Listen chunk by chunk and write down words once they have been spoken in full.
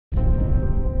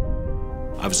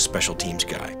I was a special teams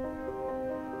guy.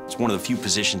 It's one of the few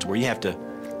positions where you have to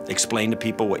explain to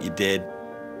people what you did.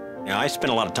 You know, I spent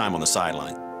a lot of time on the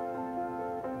sideline.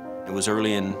 It was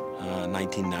early in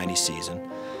 1990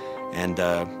 season, and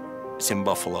it's in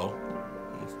Buffalo,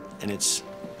 and it's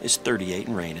 38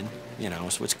 and raining, you know,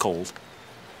 so it's cold.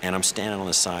 And I'm standing on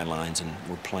the sidelines, and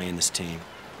we're playing this team.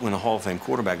 When the Hall of Fame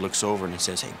quarterback looks over and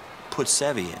says, "Hey, put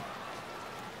Sevy in."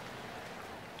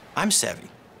 I'm Sevy.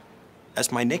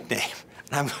 That's my nickname.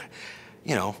 And I'm,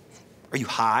 you know, are you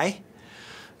high?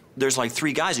 There's like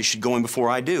 3 guys that should go in before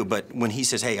I do, but when he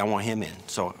says, "Hey, I want him in."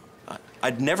 So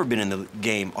I'd never been in the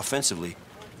game offensively,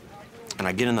 and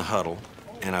I get in the huddle,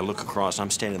 and I look across. I'm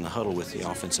standing in the huddle with the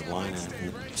offensive line,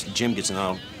 and Jim gets in the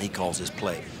huddle. He calls his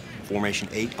play. Formation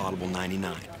 8, audible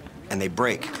 99. And they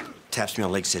break. Taps me on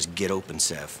the leg, says, "Get open,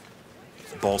 Sev."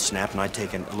 The ball snapped, and I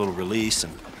take a little release,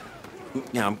 and you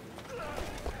know, I'm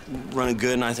running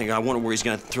good, and I think, I wonder where he's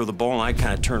going to throw the ball, and I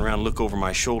kind of turn around and look over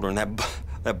my shoulder, and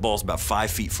that ball's about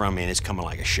 5 feet from me, and it's coming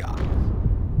like a shot.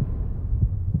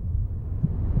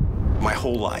 My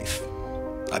whole life,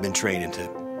 I've been training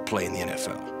to play in the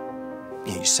NFL.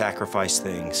 You know, you sacrifice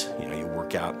things, you know, you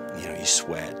work out, you know, you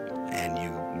sweat, and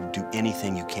you do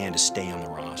anything you can to stay on the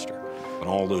roster. And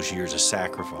all those years of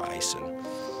sacrifice and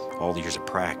all the years of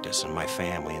practice and my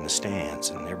family in the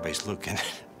stands and everybody's looking,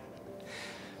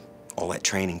 all that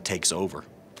training takes over.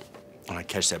 And I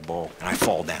catch that ball and I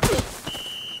fall down.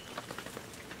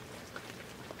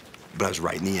 But I was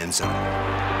right in the end zone.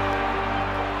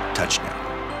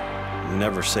 Touchdown. The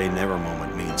never say never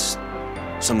moment means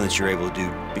something that you're able to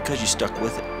do because you stuck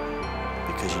with it,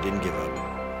 because you didn't give up.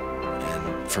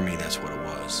 And for me, that's what it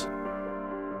was.